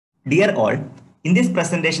Dear all, in this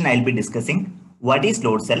presentation I will be discussing what is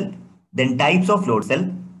load cell, then types of load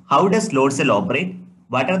cell, how does load cell operate,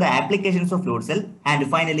 what are the applications of load cell, and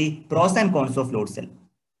finally pros and cons of load cell.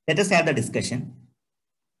 Let us have the discussion.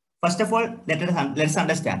 First of all, let's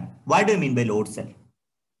understand what do you mean by load cell.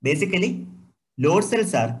 Basically, load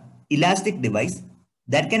cells are elastic device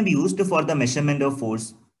that can be used for the measurement of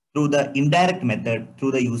force through the indirect method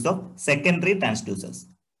through the use of secondary transducers.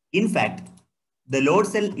 In fact, the load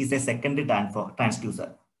cell is a secondary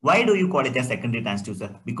transducer. Why do you call it a secondary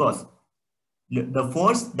transducer? Because the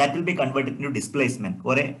force that will be converted into displacement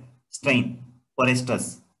or a strain or a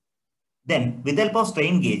stress. Then with the help of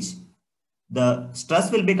strain gauge, the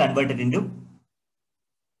stress will be converted into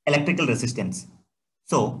electrical resistance.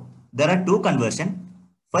 So there are two conversion.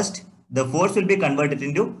 First, the force will be converted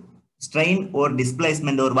into strain or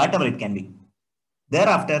displacement or whatever it can be.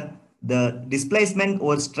 Thereafter, the displacement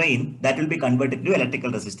or strain that will be converted to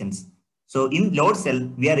electrical resistance. So in load cell,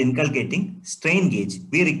 we are inculcating strain gauge.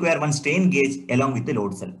 We require one strain gauge along with the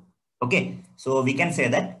load cell. Okay, so we can say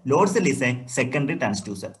that load cell is a secondary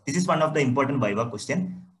transducer. This is one of the important Viva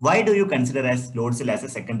question. Why do you consider as load cell as a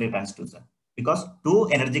secondary transducer? Because two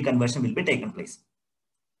energy conversion will be taken place.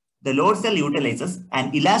 The load cell utilizes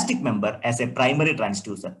an elastic member as a primary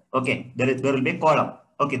transducer. Okay, there will be a column.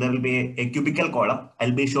 Okay, there will be a cubical column.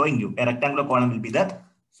 I'll be showing you a rectangular column will be there.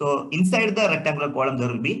 So inside the rectangular column, there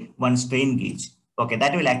will be one strain gauge. Okay,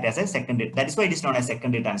 that will act as a secondary. That is why it is known as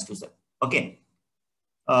secondary transducer. Okay.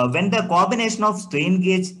 When the combination of strain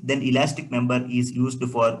gauge then elastic member is used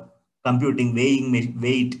for computing weighing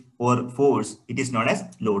weight or force, it is known as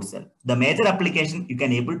load cell. The major application, you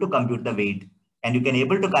can able to compute the weight and you can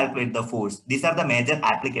able to calculate the force. These are the major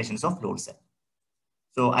applications of load cell.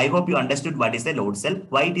 So I hope you understood what is a load cell,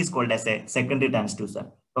 why it is called as a secondary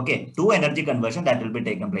transducer. Okay, two energy conversion that will be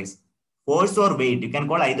taken place. Force or weight, you can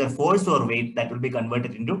call either force or weight that will be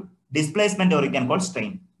converted into displacement or you can call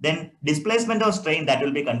strain. Then displacement or strain that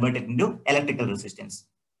will be converted into electrical resistance.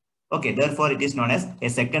 Okay, therefore it is known as a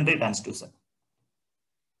secondary transducer.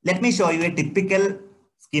 Let me show you a typical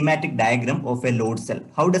schematic diagram of a load cell.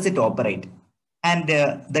 How does it operate? And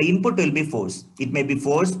the input will be force. It may be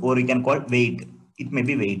force or you can call weight. It may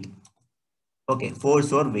be weight. Okay,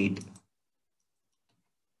 force or weight.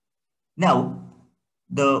 Now,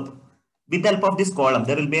 with the help of this column,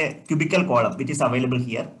 there will be a cubical column which is available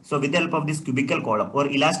here. So with the help of this cubical column or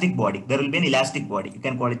elastic body, there will be an elastic body. You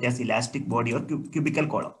can call it as elastic body or cubical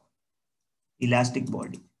column. Elastic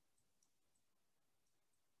body.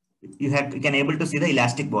 You can able to see the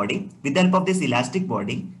elastic body. With the help of this elastic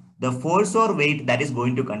body, the force or weight that is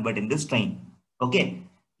going to convert into strain. Okay.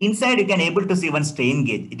 Inside you can able to see one strain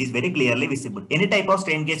gauge. It is very clearly visible. Any type of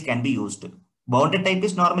strain gauge can be used. Bounded type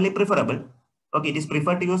is normally preferable. Okay, it is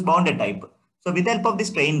preferred to use bounded type. So with the help of the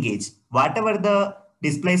strain gauge, whatever the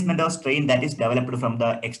displacement or strain that is developed from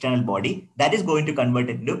the external body, that is going to convert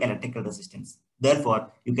it into electrical resistance. Therefore,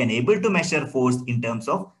 you can able to measure force in terms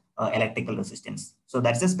of electrical resistance. So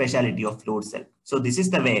that's the speciality of load cell. So this is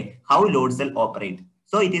the way how load cell operate.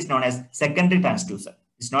 So it is known as secondary transducer.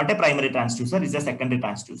 It's not a primary transducer, it's a secondary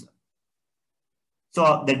transducer.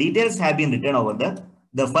 So the details have been written over there.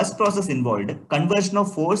 The first process involved conversion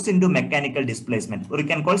of force into mechanical displacement, or you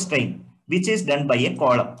can call strain, which is done by a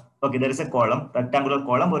column. Okay, there is a column, rectangular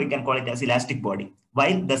column, or you can call it as elastic body.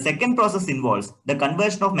 While the second process involves the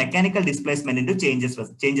conversion of mechanical displacement into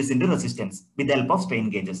changes into resistance with the help of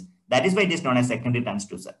strain gauges. That is why it is known as secondary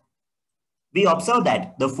transducer. We observe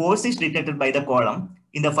that the force is detected by the column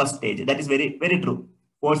in the first stage. That is very, very true.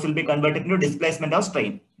 Force will be converted into displacement or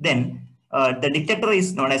strain. Then the detector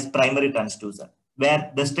is known as primary transducer,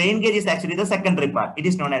 where the strain gauge is actually the secondary part. It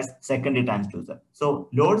is known as secondary transducer. So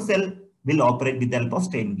load cell will operate with the help of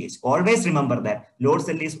strain gauge. Always remember that load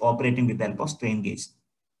cell is operating with the help of strain gauge.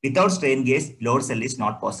 Without strain gauge, load cell is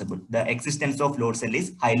not possible. The existence of load cell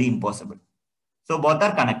is highly impossible. So both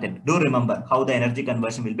are connected. Do remember how the energy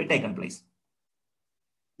conversion will be taken place.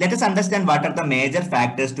 Let us understand what are the major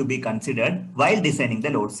factors to be considered while designing the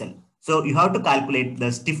load cell. So you have to calculate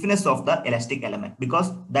the stiffness of the elastic element,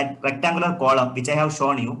 because that rectangular column which I have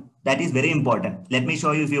shown you, that is very important. Let me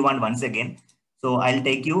show you if you want once again. So I'll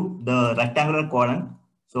take you the rectangular column.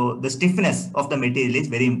 So the stiffness of the material is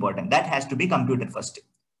very important. That has to be computed first.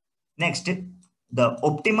 Next, the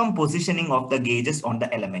optimum positioning of the gauges on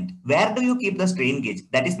the element. Where do you keep the strain gauge?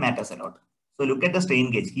 That is matters a lot. So look at the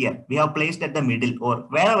strain gauge here. We have placed at the middle or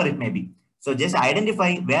wherever it may be. So just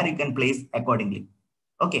identify where you can place accordingly.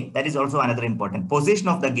 Okay, that is also another important. Position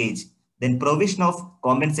of the gauge, then provision of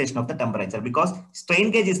compensation of the temperature, because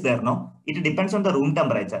strain gauge is there, no? It depends on the room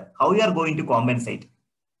temperature. How you are going to compensate.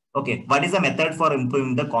 Okay, what is the method for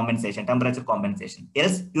improving the compensation, temperature compensation?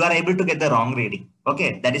 Else you are able to get the wrong reading.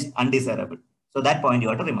 Okay, that is undesirable. So that point you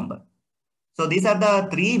have to remember. So these are the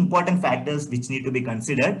three important factors which need to be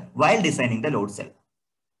considered while designing the load cell.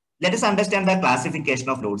 Let us understand the classification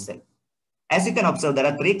of load cell. As you can observe, there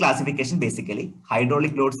are three classifications basically: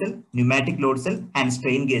 hydraulic load cell, pneumatic load cell, and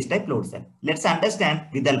strain gauge type load cell. Let's understand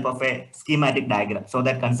with the help of a schematic diagram so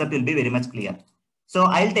that concept will be very much clear. So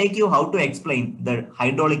I'll take you how to explain the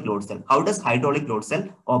hydraulic load cell. How does hydraulic load cell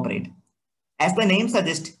operate? As the name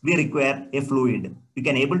suggests, we require a fluid. You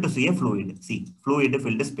can able to see a fluid. See, fluid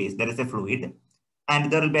filled space. There is a fluid,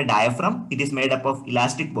 and there will be a diaphragm. It is made up of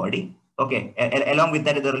elastic body. Okay, along with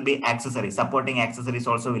that, there will be accessories. Supporting accessories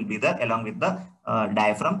also will be there along with the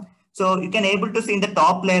diaphragm. So you can able to see in the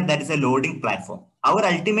top layer that is a loading platform. Our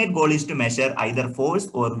ultimate goal is to measure either force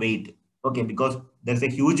or weight. Okay, because there's a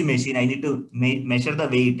huge machine. I need to measure the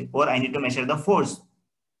weight or I need to measure the force.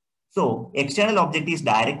 So external object is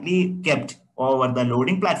directly kept over the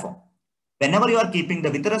loading platform. Whenever you are keeping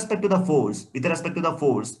with respect to the force,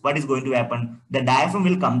 what is going to happen? The diaphragm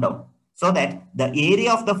will come down so that the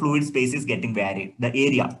area of the fluid space is getting varied, the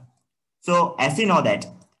area. So as you know that,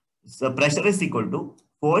 so pressure is equal to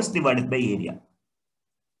force divided by area.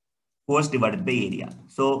 Force divided by area.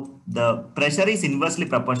 So the pressure is inversely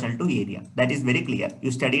proportional to area. That is very clear.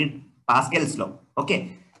 You studied Pascal's law.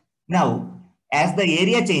 Okay. Now, as the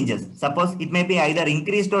area changes, suppose it may be either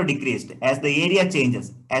increased or decreased. As the area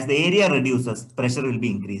changes, as the area reduces, pressure will be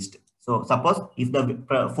increased. So suppose if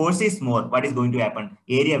the force is more, what is going to happen?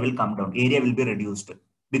 Area will come down, area will be reduced.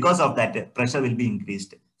 Because of that, pressure will be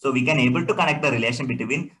increased. So we can able to connect the relation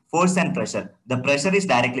between force and pressure. The pressure is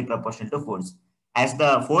directly proportional to force. As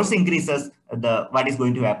the force increases, what is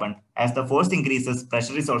going to happen? As the force increases,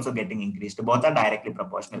 pressure is also getting increased. Both are directly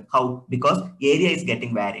proportional. How? Because area is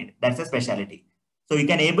getting varied. That's a specialty. So you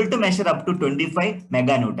can able to measure up to 25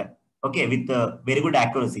 meganewton. Okay, with very good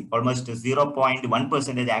accuracy, almost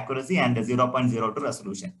 0.1% accuracy and 0.02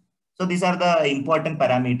 resolution. So these are the important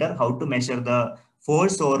parameter how to measure the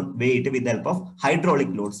force or weight with the help of hydraulic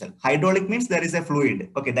load cell. Hydraulic means there is a fluid.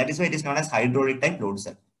 Okay, that is why it is known as hydraulic type load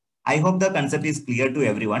cell. I hope the concept is clear to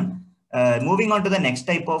everyone. Moving on to the next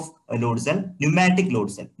type of load cell, pneumatic load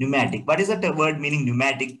cell. Pneumatic. What is the word meaning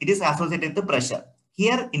pneumatic? It is associated with pressure.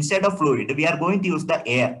 Here, instead of fluid, we are going to use the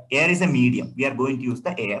air. Air is a medium. We are going to use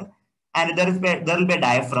the air. And there will be a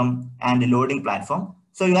diaphragm and a loading platform.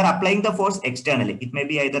 So you are applying the force externally. It may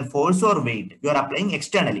be either force or weight. You are applying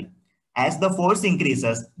externally. As the force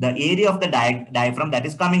increases, the area of the diaphragm that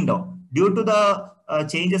is coming down. Due to the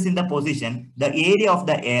changes in the position, the area of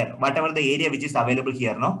the air, whatever the area which is available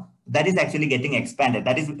here now, that is actually getting expanded.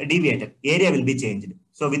 That is deviated. Area will be changed.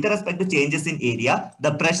 So with respect to changes in area,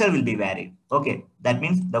 the pressure will be varied. Okay, that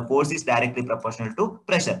means the force is directly proportional to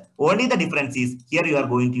pressure. Only the difference is here you are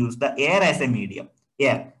going to use the air as a medium.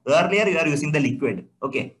 Air. Earlier you are using the liquid.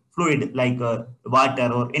 Okay, fluid like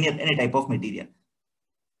water or any type of material.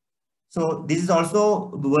 So this is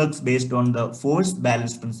also works based on the force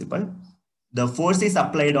balance principle. The force is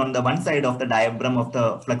applied on the one side of the diaphragm of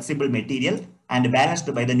the flexible material and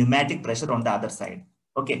balanced by the pneumatic pressure on the other side.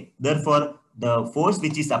 Okay, therefore the force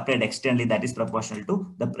which is applied externally, that is proportional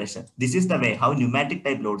to the pressure. This is the way how pneumatic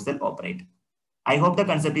type load cell operate. I hope the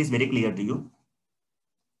concept is very clear to you.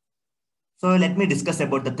 So let me discuss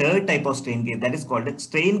about the third type of strain gauge, that is called a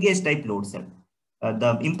strain gauge type load cell.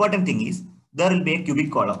 The important thing is there will be a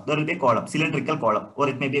cubic column, there will be a column, cylindrical column, or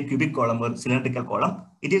it may be a cubic column or cylindrical column.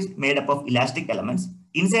 It is made up of elastic elements.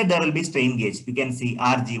 Inside there will be strain gauge. You can see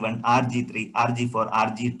RG1, RG3, RG4,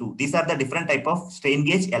 RG2. These are the different type of strain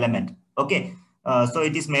gauge element. Okay, so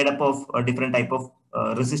it is made up of a different type of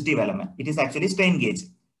resistive element. It is actually strain gauge.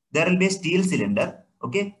 There will be a steel cylinder.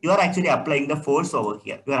 Okay, you are actually applying the force over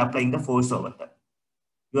here. You are applying the force over there.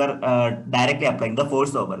 You are directly applying the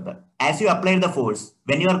force over there. As you apply the force,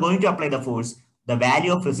 when you are going to apply the force, the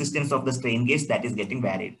value of resistance of the strain gauge that is getting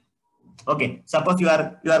varied. Okay, suppose you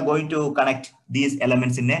are going to connect these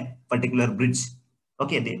elements in a particular bridge.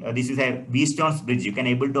 Okay, this is a V-Stones bridge. You can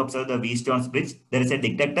able to observe the V-Stones bridge. There is a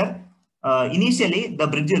detector. Initially, the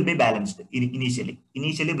bridge will be balanced.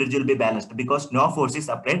 Initially, bridge will be balanced because no force is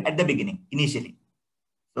applied at the beginning. Initially.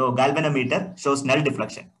 So galvanometer shows null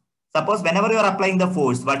deflection. Suppose whenever you are applying the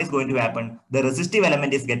force, what is going to happen? The resistive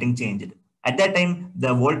element is getting changed. At that time, the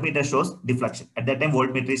voltmeter shows deflection. At that time,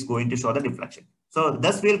 voltmeter is going to show the deflection. So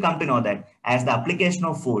thus we will come to know that as the application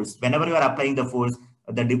of force, whenever you are applying the force,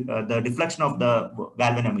 the deflection of the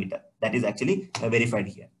galvanometer, that is actually verified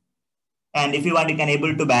here. And if you want, you can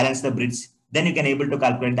able to balance the bridge. Then you can able to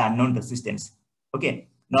calculate the unknown resistance. Okay.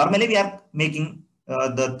 Normally we are making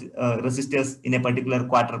the resistors in a particular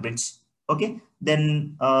quarter bridge. Okay,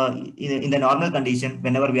 then in the normal condition,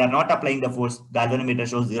 whenever we are not applying the force, galvanometer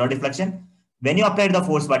shows zero deflection. When you apply the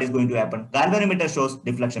force, what is going to happen? Galvanometer shows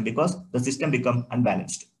deflection because the system become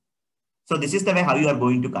unbalanced. So this is the way how you are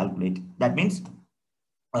going to calculate. That means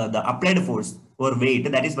the applied force or weight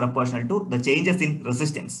that is proportional to the changes in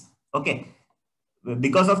resistance. Okay,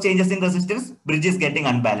 because of changes in resistance, bridge is getting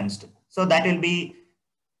unbalanced. So that will be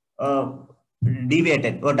uh,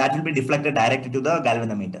 deviated, or that will be deflected directly to the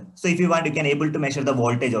galvanometer. So if you want, you can able to measure the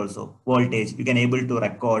voltage also. Voltage, you can able to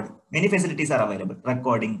record. Many facilities are available.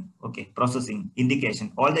 Recording, okay, processing,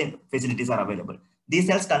 indication, all the facilities are available. These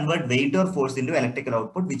cells convert weight or force into electrical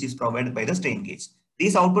output, which is provided by the strain gauge.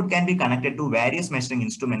 These output can be connected to various measuring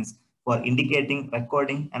instruments for indicating,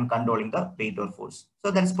 recording, and controlling the weight or force.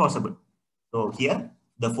 So that is possible. So here,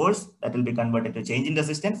 the force that will be converted to change in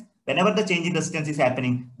resistance. Whenever the change in resistance is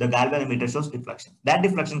happening, the galvanometer shows deflection. That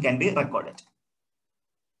deflection can be recorded.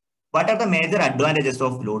 What are the major advantages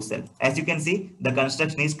of load cell? As you can see, the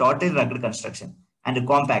construction is totally rugged construction and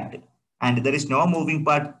compact. And there is no moving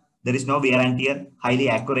part. There is no wear and tear. Highly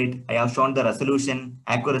accurate. I have shown the resolution,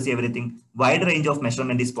 accuracy, everything. Wide range of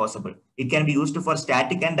measurement is possible. It can be used for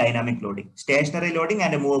static and dynamic loading, stationary loading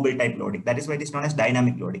and a movable type loading. That is why it is known as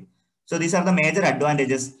dynamic loading. So these are the major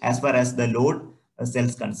advantages as far as the load cell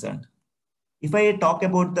is concerned. If I talk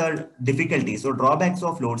about the difficulties or drawbacks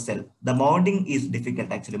of load cell, the mounting is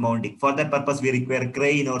difficult actually, mounting. For that purpose, we require a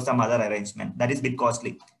crane or some other arrangement. That is a bit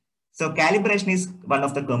costly. So calibration is one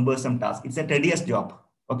of the cumbersome tasks. It's a tedious job.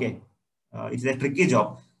 Okay. It's a tricky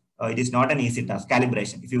job. It is not an easy task.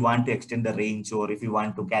 Calibration. If you want to extend the range or if you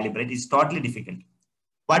want to calibrate, it's totally difficult.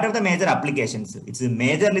 What are the major applications? It's a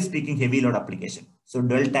majorly speaking heavy load application. So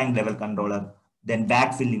dual tank level controller, then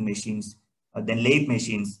backfilling machines, then lathe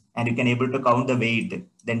machines, and you can able to count the weight,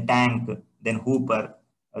 then tank, then hooper,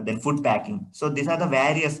 then food packing. So these are the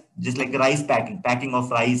various, just like rice packing, packing of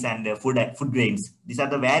rice and food grains. These are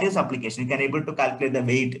the various applications. You can able to calculate the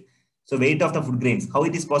weight. So weight of the food grains, how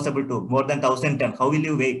it is possible to more than 1,000 ton, how will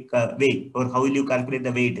you weigh or how will you calculate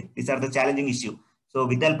the weight? These are the challenging issue. So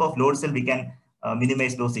with the help of load cell, we can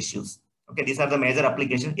minimize those issues. Okay, these are the major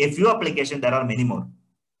applications. A few applications, there are many more.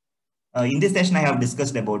 In this session, I have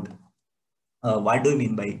discussed about what do you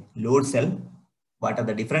mean by load cell? What are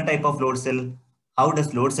the different type of load cell? How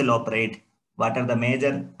does load cell operate? What are the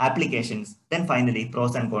major applications? Then finally,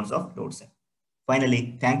 pros and cons of load cell.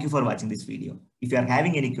 Finally, thank you for watching this video. If you are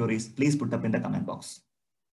having any queries, please put up in the comment box.